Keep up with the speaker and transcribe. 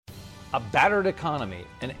A battered economy,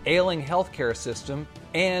 an ailing healthcare system,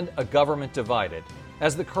 and a government divided.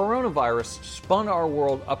 As the coronavirus spun our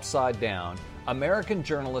world upside down, American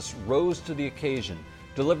journalists rose to the occasion,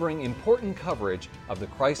 delivering important coverage of the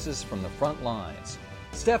crisis from the front lines.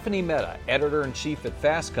 Stephanie Mehta, editor-in-chief at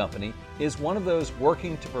Fast Company, is one of those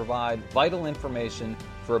working to provide vital information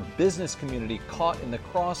for a business community caught in the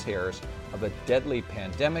crosshairs of a deadly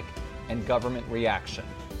pandemic and government reaction.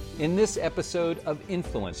 In this episode of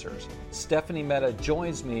Influencers, Stephanie Mehta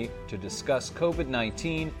joins me to discuss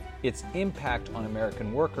COVID-19, its impact on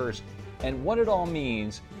American workers, and what it all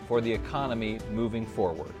means for the economy moving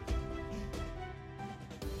forward.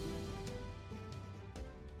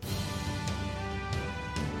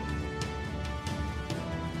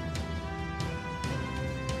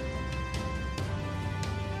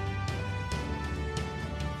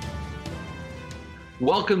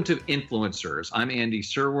 Welcome to Influencers. I'm Andy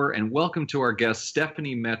Serwer, and welcome to our guest,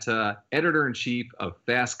 Stephanie Mehta, editor-in-chief of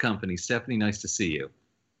Fast Company. Stephanie, nice to see you.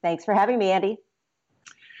 Thanks for having me, Andy.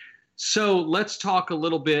 So let's talk a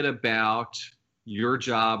little bit about your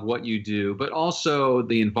job, what you do, but also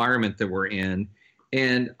the environment that we're in.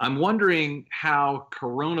 And I'm wondering how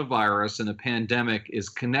coronavirus and the pandemic is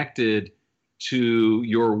connected to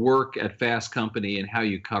your work at Fast Company and how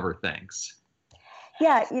you cover things.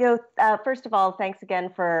 Yeah, first of all, thanks again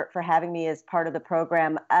for having me as part of the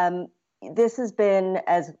program. This has been,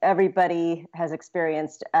 as everybody has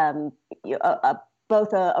experienced,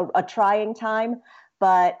 both a trying time,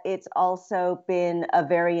 but it's also been a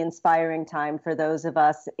very inspiring time for those of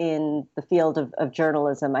us in the field of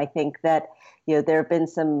journalism. I think that there have been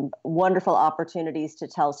some wonderful opportunities to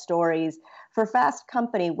tell stories. For Fast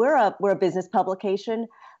Company, we're a business publication,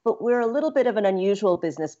 but we're a little bit of an unusual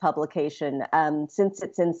business publication. Since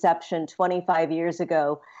its inception 25 years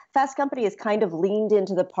ago, Fast Company has kind of leaned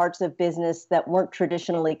into the parts of business that weren't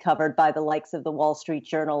traditionally covered by the likes of the Wall Street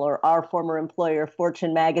Journal or our former employer,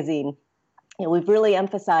 Fortune magazine. We've really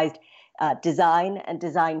emphasized design and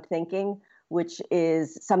design thinking, which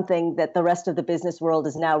is something that the rest of the business world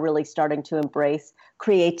is now really starting to embrace.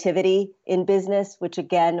 Creativity in business, which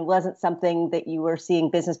again wasn't something that you were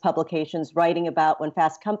seeing business publications writing about when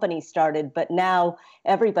Fast Company started, but now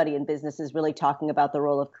everybody in business is really talking about the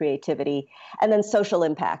role of creativity. And then social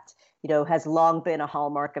impact, has long been a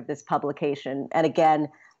hallmark of this publication. And again,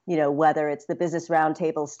 whether it's the Business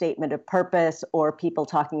Roundtable statement of purpose or people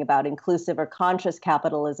talking about inclusive or conscious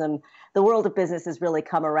capitalism, the world of business has really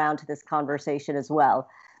come around to this conversation as well.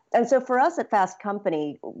 And so for us at Fast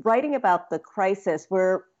Company, writing about the crisis,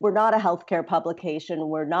 we're not a healthcare publication.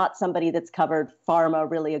 We're not somebody that's covered pharma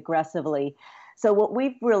really aggressively. So what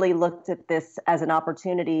we've really looked at this as an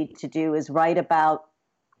opportunity to do is write about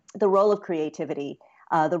the role of creativity,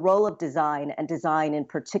 the role of design, and design in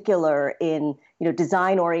particular in,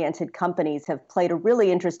 design-oriented companies have played a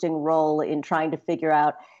really interesting role in trying to figure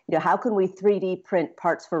out, how can we 3D print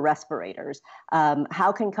parts for respirators?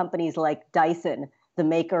 How can companies like Dyson, the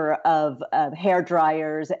maker of hair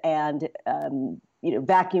dryers and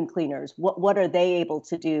vacuum cleaners, what are they able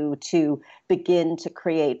to do to begin to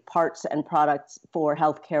create parts and products for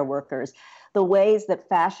healthcare workers? The ways that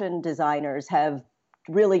fashion designers have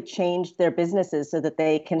really changed their businesses so that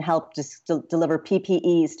they can help deliver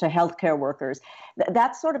PPEs to healthcare workers.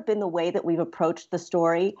 That's sort of been the way that we've approached the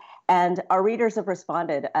story, and our readers have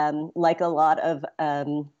responded. Like a lot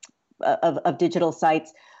of digital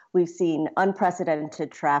sites, we've seen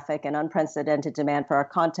unprecedented traffic and unprecedented demand for our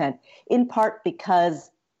content, in part because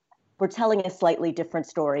we're telling a slightly different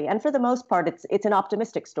story. And for the most part, it's an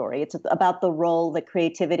optimistic story. It's about the role that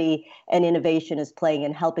creativity and innovation is playing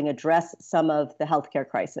in helping address some of the healthcare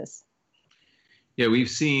crisis. Yeah, we've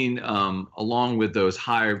seen, along with those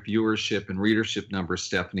higher viewership and readership numbers,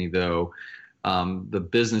 Stephanie, though, the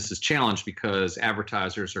business is challenged because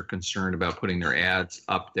advertisers are concerned about putting their ads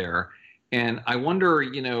up there. And I wonder,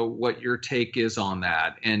 what your take is on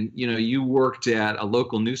that. And, you worked at a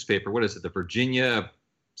local newspaper. What is it? The Virginia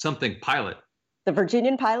something Pilot. The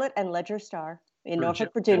Virginian Pilot and Ledger Star in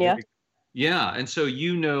Norfolk, Virginia. Yeah. And so,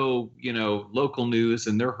 local news,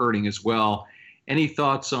 and they're hurting as well. Any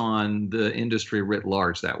thoughts on the industry writ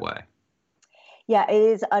large that way? Yeah, it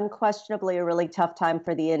is unquestionably a really tough time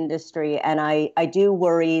for the industry. And I do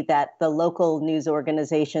worry that the local news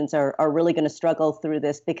organizations are really going to struggle through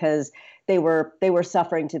this because they were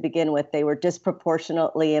suffering to begin with. They were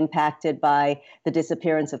disproportionately impacted by the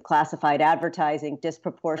disappearance of classified advertising,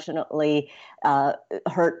 disproportionately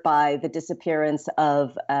hurt by the disappearance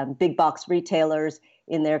of big box retailers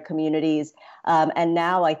in their communities. And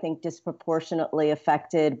now I think disproportionately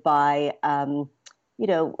affected by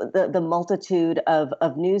the multitude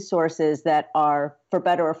of news sources that are, for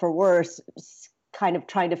better or for worse, kind of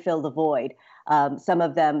trying to fill the void. Some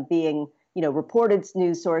of them being, reported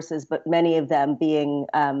news sources, but many of them being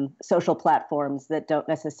social platforms that don't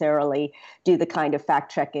necessarily do the kind of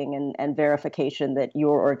fact checking and verification that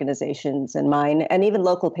your organizations and mine and even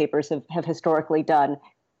local papers have historically done.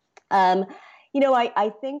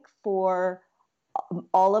 I think for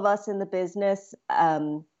all of us in the business,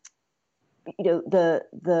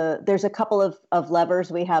 there's a couple of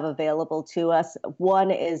levers we have available to us. One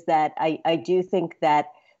is that I do think that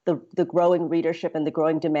the growing readership and the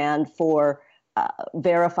growing demand for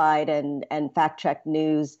verified and fact-checked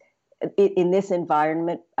news in this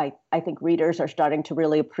environment, I think readers are starting to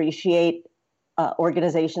really appreciate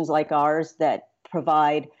organizations like ours that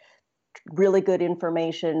provide really good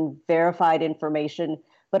information, verified information,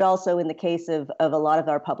 but also in the case of a lot of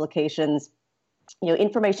our publications,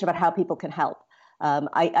 information about how people can help.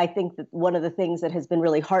 I think that one of the things that has been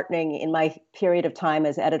really heartening in my period of time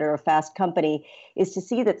as editor of Fast Company is to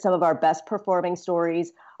see that some of our best performing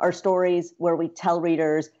stories are stories where we tell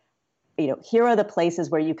readers, here are the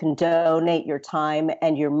places where you can donate your time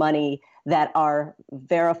and your money that are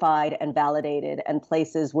verified and validated, and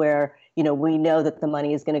places where, we know that the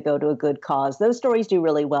money is going to go to a good cause. Those stories do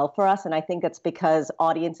really well for us. And I think it's because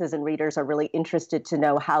audiences and readers are really interested to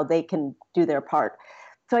know how they can do their part.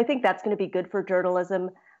 So I think that's going to be good for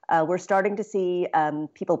journalism. We're starting to see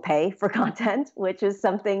people pay for content, which is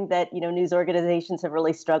something that news organizations have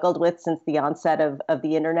really struggled with since the onset of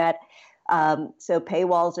the internet. So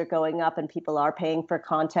paywalls are going up and people are paying for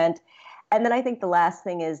content. And then I think the last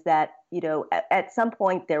thing is that at some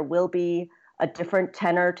point there will be a different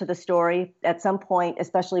tenor to the story. At some point,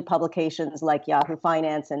 especially publications like Yahoo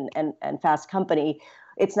Finance and Fast Company,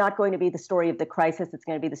 it's not going to be the story of the crisis. It's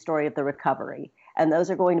going to be the story of the recovery. And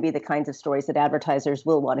those are going to be the kinds of stories that advertisers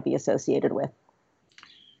will want to be associated with.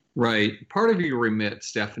 Right. Part of your remit,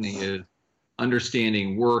 Stephanie, is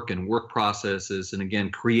understanding work and work processes and,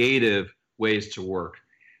 again, creative ways to work.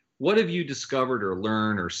 What have you discovered or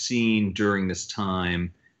learned or seen during this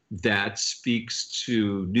time that speaks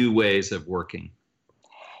to new ways of working?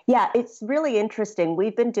 Yeah, it's really interesting.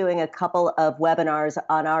 We've been doing a couple of webinars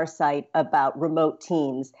on our site about remote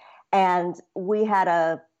teams. And we had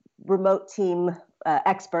a remote team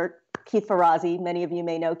expert, Keith Ferrazzi. Many of you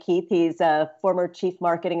may know Keith. He's a former chief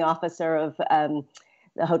marketing officer of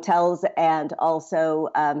the hotels and also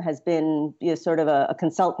has been sort of a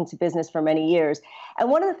consultant to business for many years. And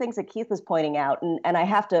one of the things that Keith was pointing out, and I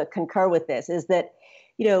have to concur with this, is that,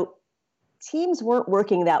 teams weren't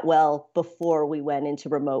working that well before we went into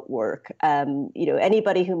remote work.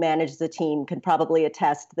 Anybody who manages a team can probably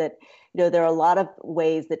attest that, there are a lot of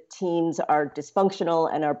ways that teams are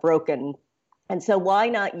dysfunctional and are broken. And so why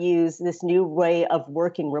not use this new way of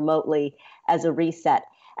working remotely as a reset?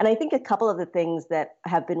 And I think a couple of the things that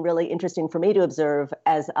have been really interesting for me to observe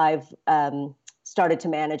as I've started to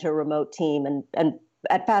manage a remote team, and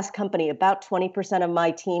at Fast Company, about 20% of my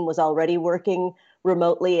team was already working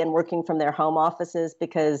remotely and working from their home offices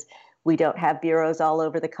because we don't have bureaus all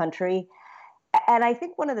over the country. And I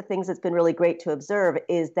think one of the things that's been really great to observe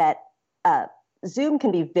is that Zoom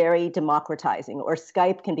can be very democratizing, or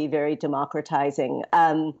Skype can be very democratizing.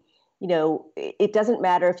 It doesn't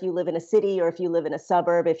matter if you live in a city or if you live in a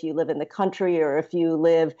suburb, if you live in the country or if you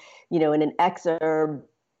live, in an exurb.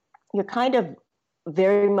 You're kind of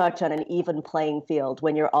very much on an even playing field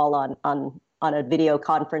when you're all on a video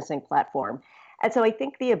conferencing platform. And so I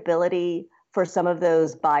think the ability for some of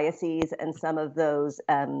those biases and some of those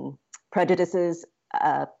prejudices,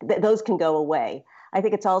 those can go away. I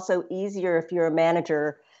think it's also easier if you're a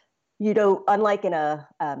manager, unlike in a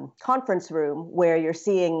conference room where you're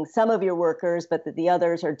seeing some of your workers, but the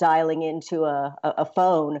others are dialing into a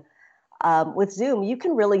phone. With Zoom, you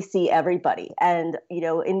can really see everybody. And,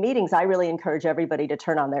 in meetings, I really encourage everybody to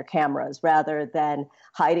turn on their cameras rather than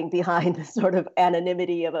hiding behind the sort of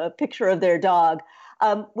anonymity of a picture of their dog,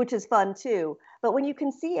 which is fun too. But when you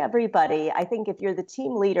can see everybody, I think if you're the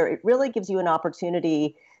team leader, it really gives you an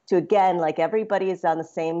opportunity to, again, like everybody is on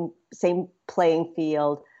the same playing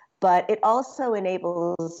field, but it also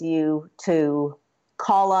enables you to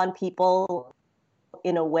call on people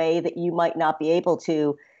in a way that you might not be able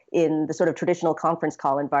to in the sort of traditional conference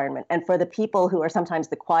call environment. And for the people who are sometimes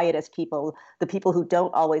the quietest people, the people who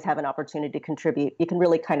don't always have an opportunity to contribute, you can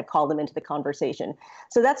really kind of call them into the conversation.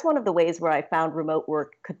 So that's one of the ways where I found remote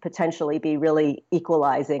work could potentially be really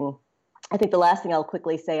equalizing I think the last thing I'll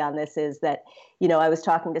quickly say on this is that, I was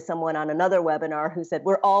talking to someone on another webinar who said,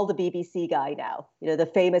 we're all the BBC guy now. The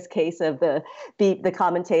famous case of the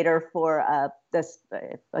commentator for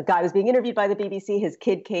a guy was being interviewed by the BBC. His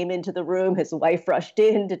kid came into the room. His wife rushed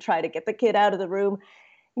in to try to get the kid out of the room.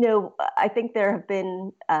 I think there have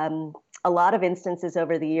been a lot of instances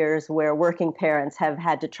over the years where working parents have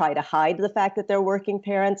had to try to hide the fact that they're working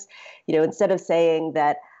parents. Instead of saying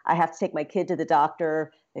that I have to take my kid to the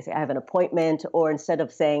doctor, they say I have an appointment, or instead of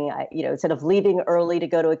saying, instead of leaving early to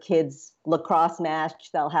go to a kid's lacrosse match,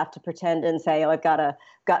 they'll have to pretend and say, oh, I've got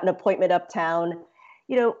an appointment uptown.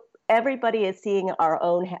 Everybody is seeing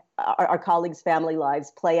our colleagues' family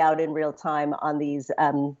lives play out in real time on these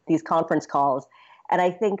conference calls. And I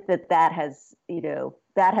think that has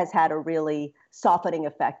had a really softening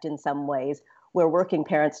effect in some ways, where working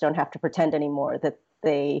parents don't have to pretend anymore that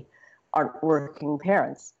they aren't working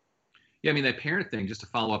parents. Yeah, I mean, that parent thing, just to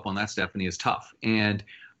follow up on that, Stephanie, is tough. And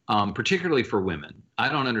particularly for women. I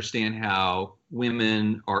don't understand how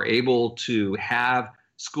women are able to have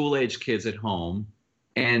school-age kids at home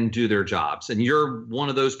and do their jobs. And you're one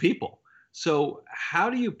of those people. So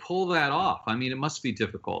how do you pull that off? I mean, it must be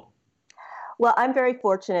difficult. Well, I'm very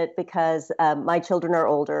fortunate because my children are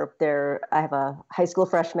older. I have a high school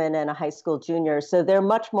freshman and a high school junior, so they're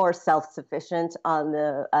much more self-sufficient on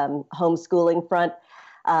the homeschooling front.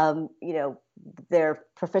 They're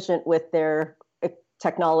proficient with their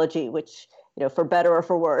technology, which, for better or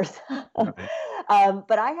for worse. Okay.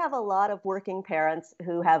 But I have a lot of working parents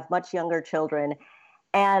who have much younger children,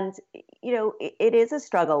 and it is a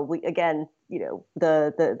struggle. The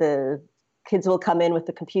kids will come in with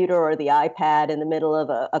the computer or the iPad in the middle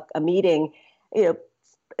of a meeting,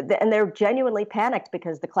 and they're genuinely panicked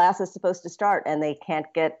because the class is supposed to start and they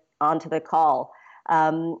can't get onto the call.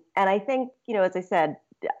 And I think, as I said,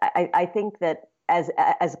 I think that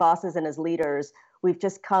as bosses and as leaders, we've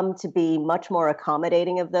just come to be much more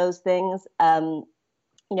accommodating of those things.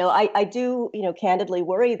 I do, candidly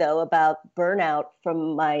worry, though, about burnout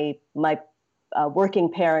from my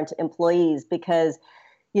working parent employees because,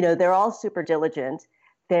 they're all super diligent.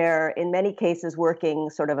 They're in many cases working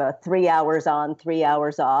sort of a 3 hours on, 3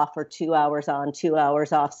 hours off, or 2 hours on, 2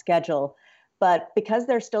 hours off schedule. But because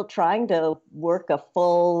they're still trying to work a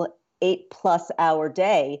full 8+ hour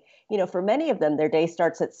day, for many of them, their day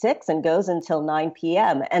starts at 6 and goes until 9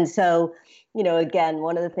 p.m. And so, again,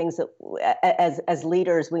 one of the things that as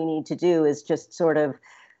leaders we need to do is just sort of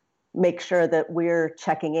make sure that we're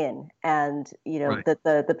checking in, and right. that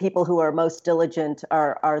the people who are most diligent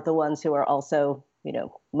are the ones who are also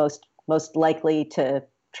most likely to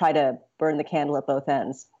try to burn the candle at both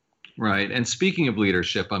ends. Right. And speaking of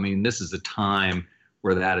leadership, I mean, this is a time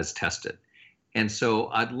where that is tested. And so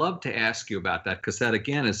I'd love to ask you about that, because that,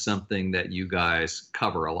 again, is something that you guys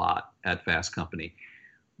cover a lot at Fast Company.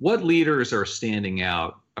 What leaders are standing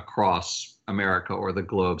out across America or the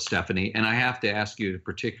globe, Stephanie? And I have to ask you to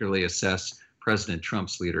particularly assess President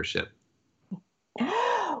Trump's leadership.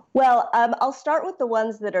 Well, I'll start with the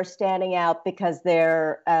ones that are standing out because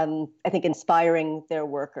they're, I think, inspiring their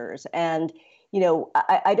workers. And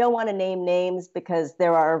I don't want to name names because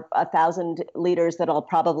there are 1,000 leaders that I'll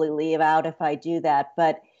probably leave out if I do that.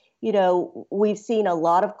 But, we've seen a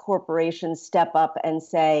lot of corporations step up and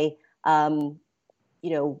say,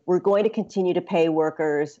 we're going to continue to pay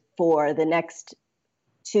workers for the next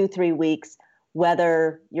 2-3 weeks,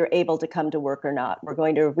 whether you're able to come to work or not. We're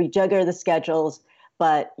going to rejigger the schedules,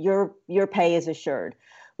 but your pay is assured.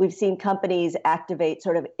 We've seen companies activate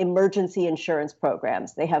sort of emergency insurance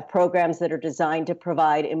programs. They have programs that are designed to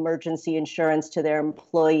provide emergency insurance to their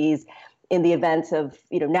employees in the event of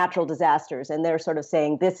natural disasters. And they're sort of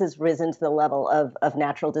saying, this has risen to the level of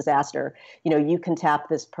natural disaster. You can tap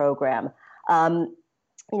this program.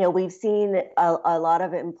 We've seen a lot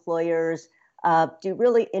of employers do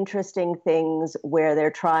really interesting things where they're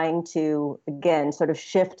trying to, again, sort of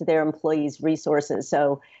shift their employees' resources.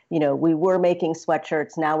 So, we were making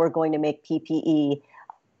sweatshirts, now we're going to make PPE,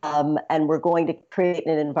 and we're going to create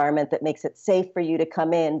an environment that makes it safe for you to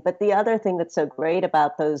come in. But the other thing that's so great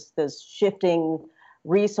about those shifting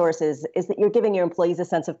resources is that you're giving your employees a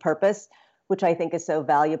sense of purpose, which I think is so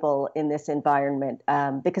valuable in this environment,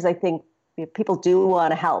 because I think people do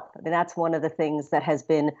want to help. I mean, that's one of the things that has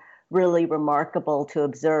been really remarkable to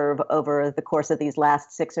observe over the course of these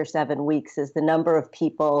last 6 or 7 weeks is the number of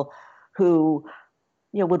people who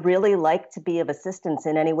would really like to be of assistance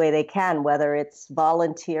in any way they can, whether it's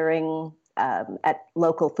volunteering at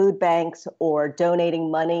local food banks or donating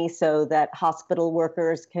money so that hospital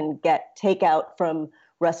workers can get takeout from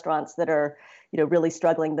restaurants that are really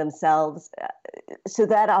struggling themselves. So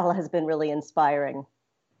that all has been really inspiring.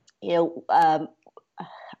 you know,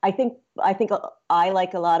 I think I,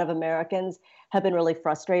 like a lot of Americans, have been really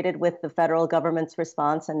frustrated with the federal government's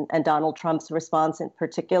response and Donald Trump's response in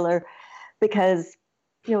particular, because,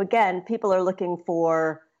 again, people are looking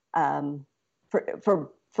for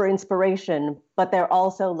inspiration, but they're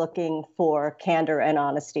also looking for candor and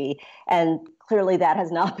honesty. And clearly that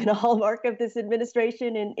has not been a hallmark of this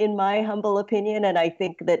administration, in my humble opinion. And I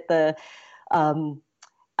think that um,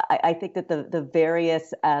 the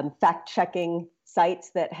various fact-checking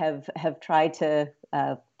sites that have tried to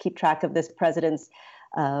keep track of this president's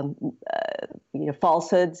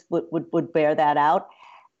falsehoods would bear that out.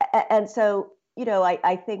 And so,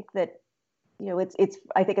 I think that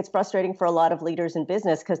I think it's frustrating for a lot of leaders in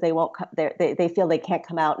business, because they feel they can't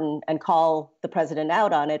come out and call the president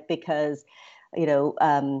out on it, because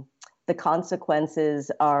the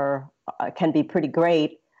consequences can be pretty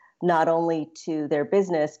great, not only to their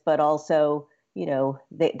business, but also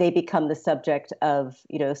they become the subject of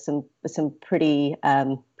some pretty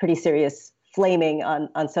serious flaming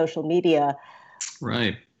on social media.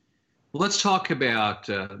 Right. Let's talk about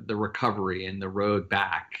the recovery and the road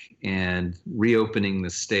back and reopening the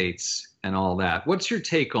states and all that. What's your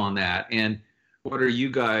take on that? And what are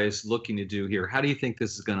you guys looking to do here? How do you think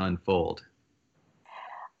this is going to unfold?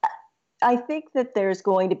 I think that there's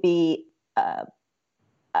going to be,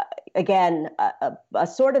 again, a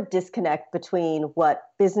sort of disconnect between what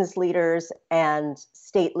business leaders and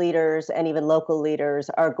state leaders and even local leaders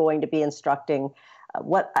are going to be instructing.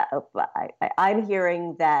 I'm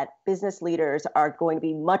hearing that business leaders are going to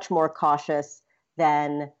be much more cautious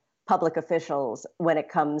than public officials when it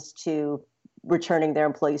comes to returning their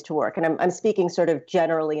employees to work. And I'm speaking sort of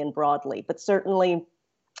generally and broadly, but certainly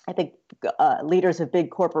I think leaders of big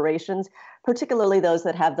corporations, particularly those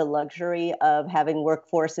that have the luxury of having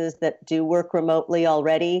workforces that do work remotely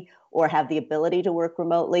already or have the ability to work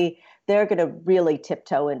remotely, they're going to really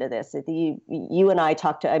tiptoe into this. You and I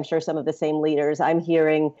talked to, I'm sure, some of the same leaders. I'm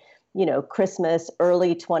hearing, Christmas,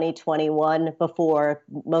 early 2021, before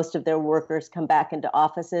most of their workers come back into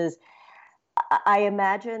offices. I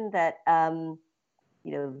imagine that,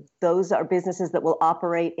 those are businesses that will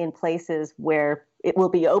operate in places where it will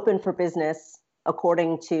be open for business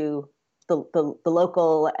according to the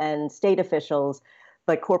local and state officials,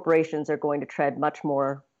 but corporations are going to tread much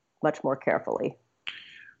more carefully.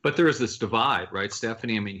 But there is this divide, right,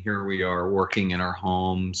 Stephanie? I mean, here we are working in our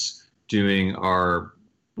homes, doing our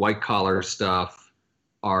white-collar stuff,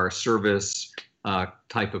 our service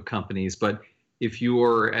type of companies. But if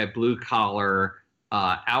you're a blue-collar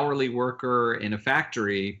hourly worker in a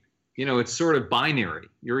factory, it's sort of binary.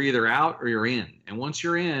 You're either out or you're in. And once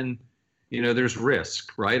you're in, there's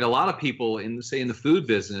risk, right? A lot of people in the food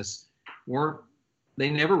business they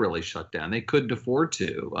never really shut down. They couldn't afford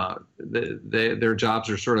to. Their jobs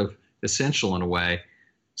are sort of essential in a way.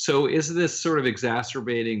 So is this sort of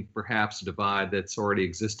exacerbating perhaps a divide that's already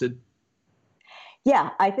existed?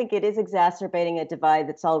 Yeah, I think it is exacerbating a divide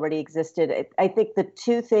that's already existed. I think the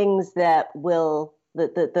two things that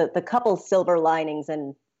the couple silver linings,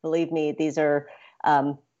 and believe me, these are,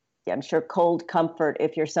 I'm sure, cold comfort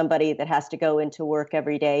if you're somebody that has to go into work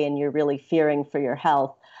every day and you're really fearing for your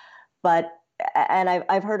health. And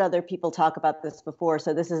I've heard other people talk about this before,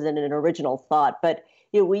 so this isn't an original thought. But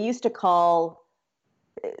we used to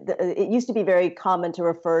it used to be very common to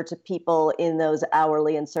refer to people in those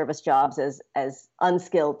hourly and service jobs as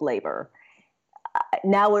unskilled labor.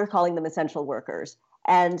 Now we're calling them essential workers.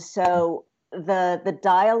 And so the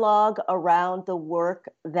dialogue around the work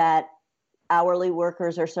that hourly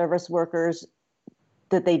workers or service workers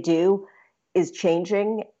that they do is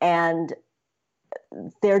changing, and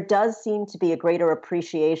there does seem to be a greater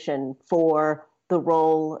appreciation for the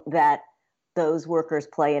role that those workers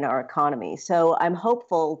play in our economy. So I'm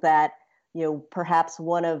hopeful that, perhaps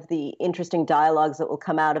one of the interesting dialogues that will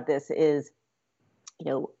come out of this is,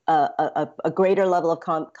 a greater level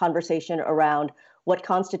of conversation around what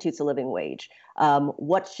constitutes a living wage.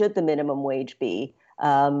 What should the minimum wage be?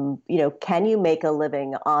 Can you make a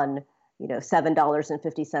living on,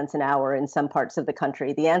 $7.50 an hour in some parts of the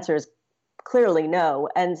country? The answer is clearly no.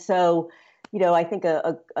 And so, I think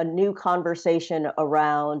a new conversation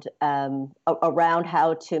around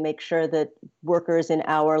how to make sure that workers in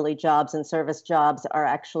hourly jobs and service jobs are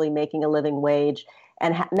actually making a living wage,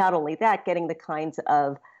 and not only that, getting the kinds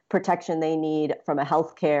of protection they need from a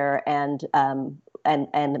healthcare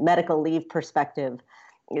and medical leave perspective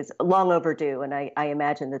is long overdue. And I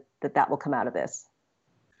imagine that will come out of this.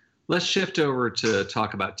 Let's shift over to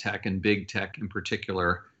talk about tech, and big tech in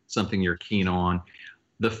particular, something you're keen on.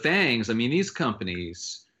 The FANGs, I mean, these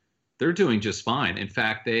companies, they're doing just fine. In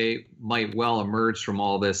fact, they might well emerge from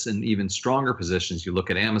all this in even stronger positions. You look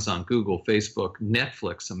at Amazon, Google, Facebook,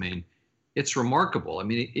 Netflix. I mean, it's remarkable. I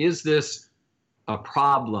mean, is this a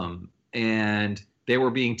problem? And they were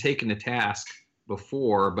being taken to task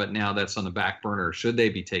before, but now that's on the back burner. Should they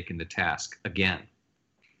be taken to task again?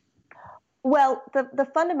 Well, the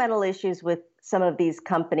fundamental issues with some of these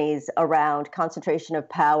companies around concentration of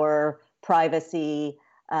power, privacy,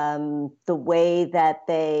 the way that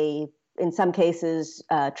they, in some cases,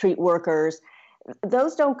 treat workers,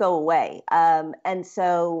 those don't go away. And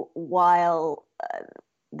so while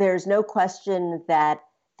there's no question that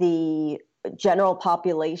the general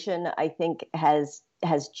population, I think, has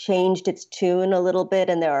changed its tune a little bit,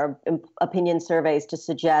 and there are opinion surveys to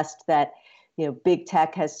suggest that big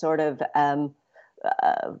tech has sort of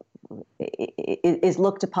is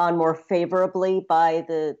looked upon more favorably by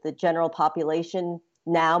the general population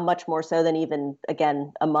now, much more so than even,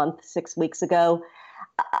 again, a month, 6 weeks ago.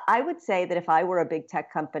 I would say that if I were a big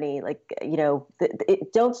tech company,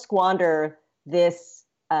 don't squander this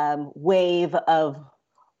wave of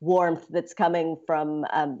warmth that's coming from,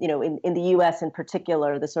 in the U.S. in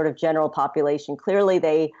particular, the sort of general population. Clearly,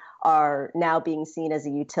 they are now being seen as a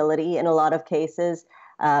utility in a lot of cases.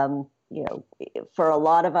 For a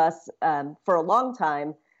lot of us, for a long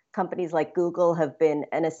time, companies like Google have been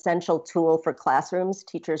an essential tool for classrooms.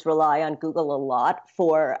 Teachers rely on Google a lot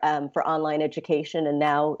for online education, and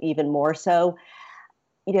now even more so.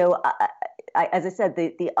 As I said,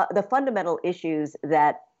 the fundamental issues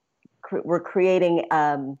that were creating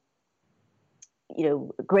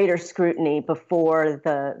greater scrutiny before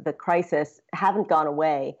the crisis haven't gone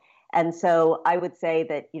away. And so I would say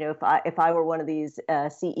that, if I were one of these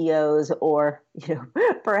CEOs, or,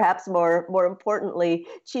 perhaps more importantly,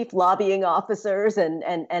 chief lobbying officers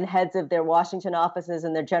and heads of their Washington offices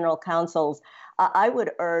and their general counsels, I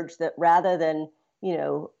would urge that rather than,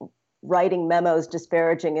 writing memos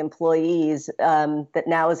disparaging employees, that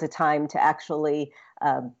now is a time to actually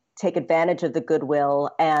take advantage of the goodwill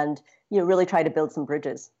and, really try to build some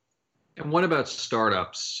bridges. And what about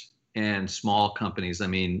startups and small companies? I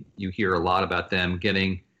mean, you hear a lot about them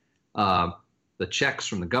getting the checks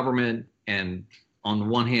from the government, and on the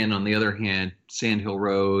one hand, on the other hand, Sand Hill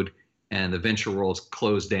Road and the venture world's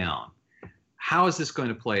closed down. How is this going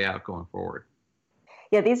to play out going forward?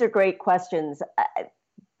 Yeah, these are great questions.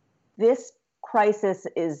 This crisis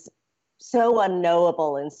is so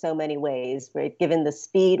unknowable in so many ways, right? Given the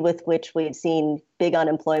speed with which we've seen big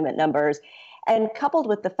unemployment numbers, and coupled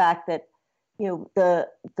with the fact that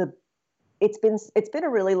it's been a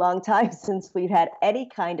really long time since we've had any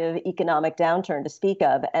kind of economic downturn to speak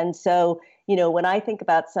of. And so, when I think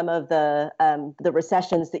about some of the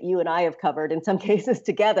recessions that you and I have covered in some cases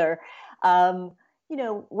together,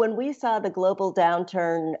 when we saw the global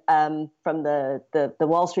downturn from the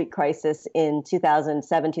Wall Street crisis in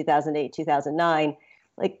 2007, 2008, 2009,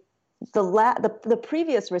 like the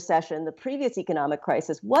previous recession, the previous economic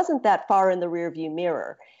crisis wasn't that far in the rearview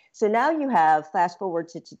mirror. So now you have, fast forward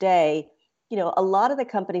to today, a lot of the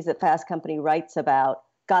companies that Fast Company writes about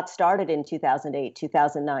got started in 2008,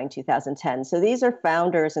 2009, 2010. So these are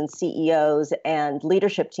founders and CEOs and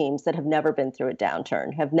leadership teams that have never been through a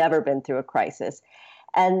downturn, have never been through a crisis.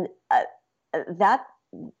 And that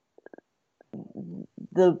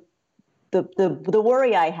the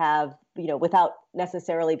worry I have, without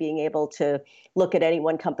necessarily being able to look at any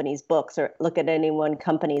one company's books or look at any one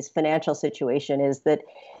company's financial situation, is that,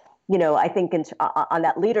 I think on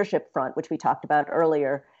that leadership front, which we talked about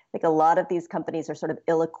earlier, I think a lot of these companies are sort of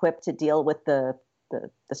ill-equipped to deal with the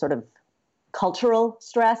sort of cultural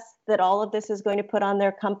stress that all of this is going to put on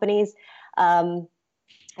their companies.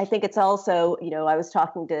 I think it's also, I was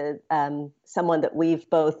talking to someone that we've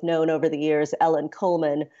both known over the years, Ellen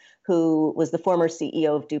Kullman, who was the former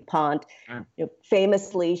CEO of DuPont.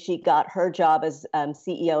 Famously, she got her job as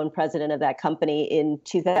CEO and president of that company in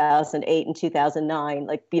 2008 and 2009,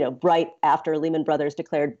 right after Lehman Brothers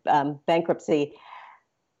declared bankruptcy.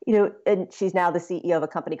 And she's now the CEO of a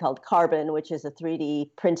company called Carbon, which is a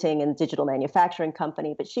 3D printing and digital manufacturing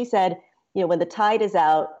company. But she said, when the tide is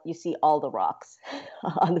out, you see all the rocks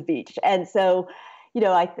on the beach. And so,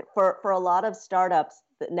 for a lot of startups,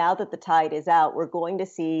 now that the tide is out, we're going to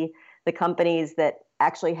see the companies that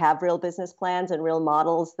actually have real business plans and real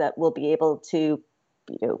models that will be able to,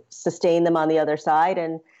 sustain them on the other side.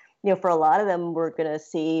 And, for a lot of them, we're going to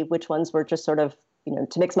see which ones were just sort of,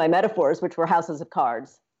 to mix my metaphors, which were houses of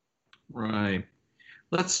cards. Right.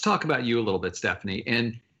 Let's talk about you a little bit, Stephanie.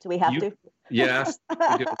 And do we have to? Yes.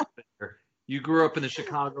 We do. You grew up in the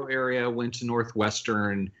Chicago area, went to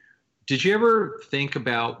Northwestern. Did you ever think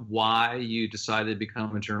about why you decided to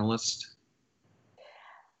become a journalist?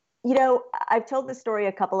 I've told this story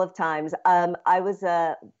a couple of times. I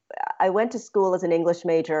went to school as an English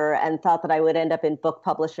major and thought that I would end up in book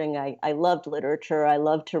publishing. I loved literature. I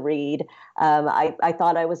loved to read. I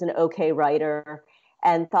thought I was an okay writer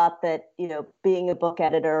and thought that, being a book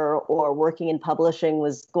editor or working in publishing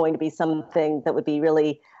was going to be something that would be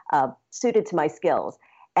really suited to my skills.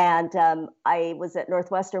 And I was at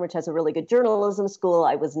Northwestern, which has a really good journalism school.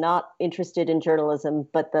 I was not interested in journalism,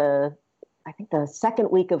 but I think the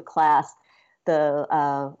second week of class,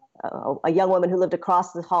 a young woman who lived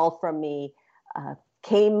across the hall from me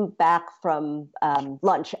came back from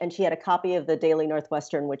lunch, and she had a copy of the Daily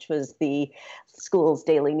Northwestern, which was the school's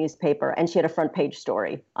daily newspaper, and she had a front page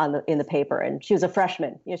story in the paper. And she was a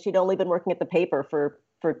freshman. She'd only been working at the paper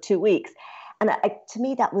for 2 weeks. And to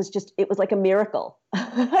me, it was like a miracle.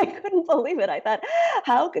 I couldn't believe it. I thought,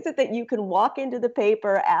 how is it that you can walk into the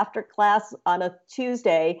paper after class on a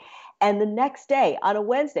Tuesday and the next day on a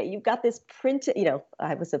Wednesday, you've got this print,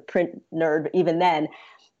 I was a print nerd even then,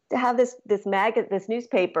 to have this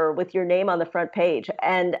newspaper with your name on the front page.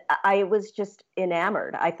 And I was just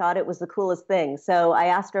enamored. I thought it was the coolest thing. So I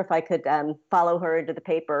asked her if I could follow her into the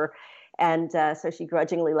paper. And so she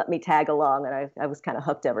grudgingly let me tag along. And I was kind of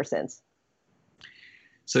hooked ever since.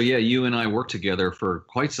 So yeah, you and I worked together for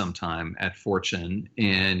quite some time at Fortune,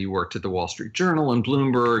 and you worked at the Wall Street Journal and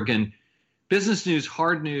Bloomberg and business news,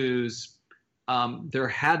 hard news. There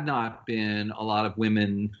had not been a lot of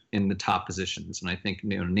women in the top positions, and I think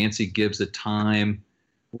Nancy Gibbs at Time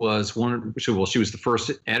was she was the first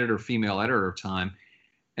female editor of Time,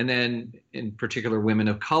 and then in particular women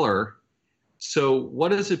of color. So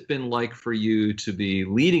what has it been like for you to be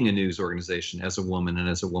leading a news organization as a woman and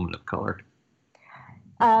as a woman of color?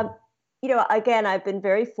 Again, I've been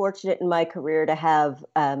very fortunate in my career to have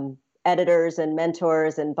editors and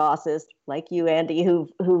mentors and bosses like you, Andy,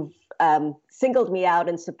 who've singled me out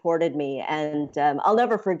and supported me. And I'll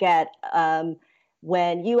never forget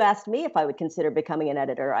when you asked me if I would consider becoming an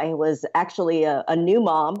editor. I was actually a new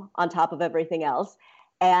mom on top of everything else.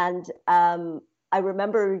 And I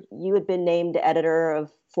remember you had been named editor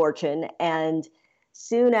of Fortune, and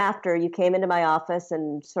soon after, you came into my office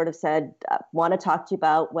and sort of said, want to talk to you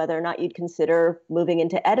about whether or not you'd consider moving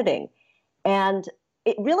into editing. And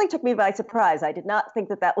it really took me by surprise. I did not think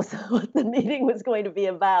that was what the meeting was going to be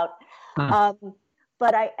about.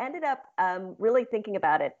 But I ended up really thinking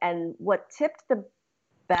about it. And what tipped the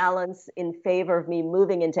balance in favor of me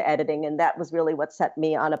moving into editing, and that was really what set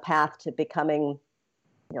me on a path to becoming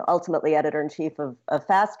ultimately editor-in-chief of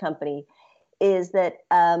Fast Company, is that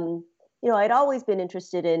I'd always been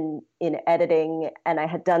interested in editing, and I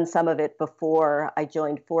had done some of it before I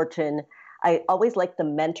joined Fortune. I always liked the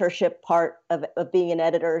mentorship part of being an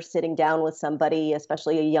editor, sitting down with somebody,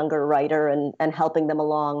 especially a younger writer, and helping them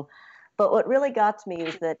along. But what really got to me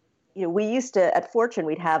is that we used to, at Fortune,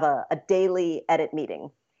 we'd have a daily edit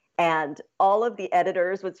meeting, and all of the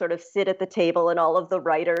editors would sort of sit at the table, and all of the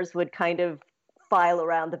writers would kind of file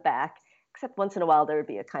around the back. Except once in a while, there would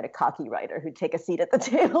be a kind of cocky writer who'd take a seat at the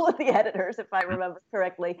table with the editors, if I remember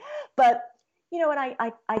correctly. But, and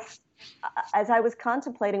I as I was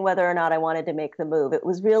contemplating whether or not I wanted to make the move, it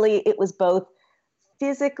was both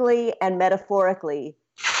physically and metaphorically,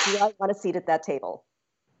 do I want a seat at that table?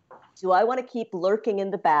 Do I want to keep lurking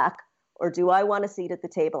in the back, or do I want a seat at the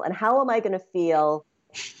table? And how am I going to feel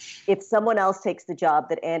if someone else takes the job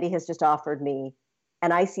that Andy has just offered me,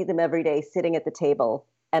 and I see them every day sitting at the table,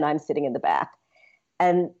 and I'm sitting in the back?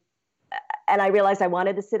 And I realized I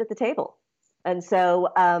wanted to sit at the table. And so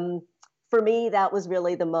for me, that was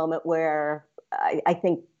really the moment where I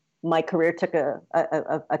think my career took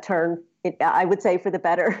a turn, I would say for the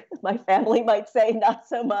better. My family might say not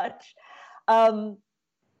so much.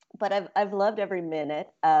 But I've loved every minute.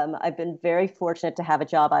 I've been very fortunate to have a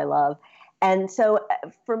job I love. And so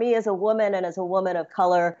for me as a woman and as a woman of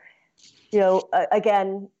color,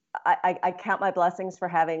 again, I count my blessings for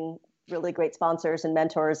having really great sponsors and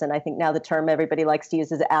mentors. And I think now the term everybody likes to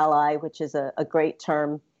use is ally, which is a great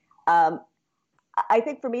term. I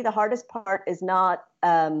think for me, the hardest part is not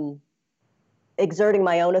exerting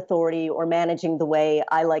my own authority or managing the way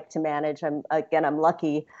I like to manage. I'm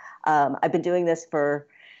lucky. I've been doing this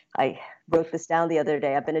I wrote this down the other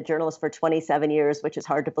day. I've been a journalist for 27 years, which is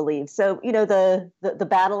hard to believe. So, the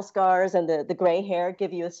battle scars and the gray hair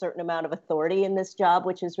give you a certain amount of authority in this job,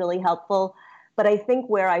 which is really helpful. But I think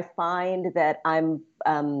where I find that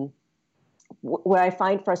where I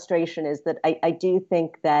find frustration is that I do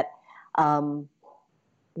think that,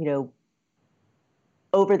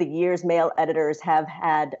 over the years, male editors have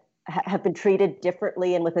had have been treated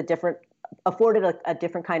differently and with afforded a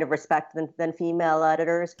different kind of respect than female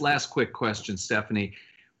editors. Last quick question, Stephanie.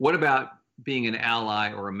 What about being an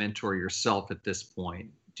ally or a mentor yourself at this point?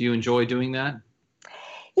 Do you enjoy doing that?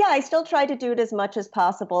 Yeah, I still try to do it as much as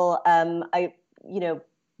possible.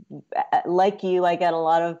 Like you, I get a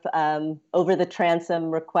lot of over the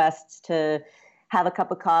transom requests to have a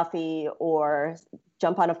cup of coffee or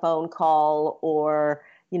jump on a phone call or,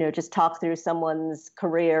 just talk through someone's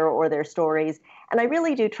career or their stories. And I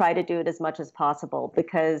really do try to do it as much as possible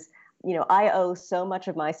because, I owe so much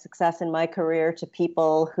of my success in my career to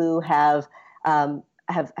people who have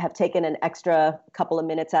taken an extra couple of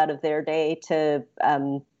minutes out of their day to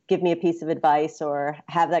give me a piece of advice or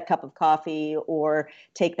have that cup of coffee or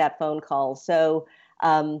take that phone call. So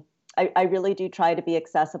I really do try to be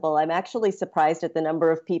accessible. I'm actually surprised at the number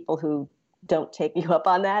of people who don't take you up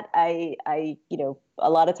on that. A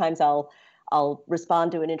lot of times I'll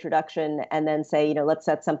respond to an introduction and then say, let's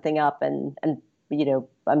set something up. And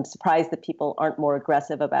I'm surprised that people aren't more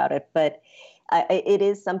aggressive about it. But it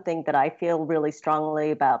is something that I feel really strongly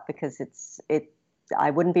about because I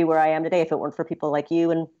wouldn't be where I am today if it weren't for people like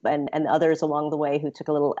you and others along the way who took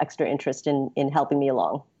a little extra interest in helping me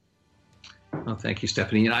along. Oh, thank you,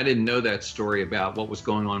 Stephanie. And I didn't know that story about what was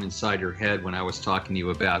going on inside your head when I was talking to you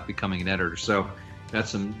about becoming an editor. So that's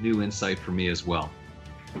some new insight for me as well.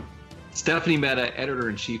 Stephanie Mehta,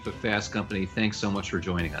 Editor-in-Chief of Fast Company, thanks so much for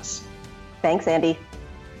joining us. Thanks, Andy.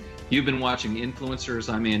 You've been watching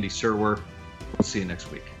Influencers. I'm Andy Serwer. We'll see you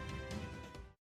next week.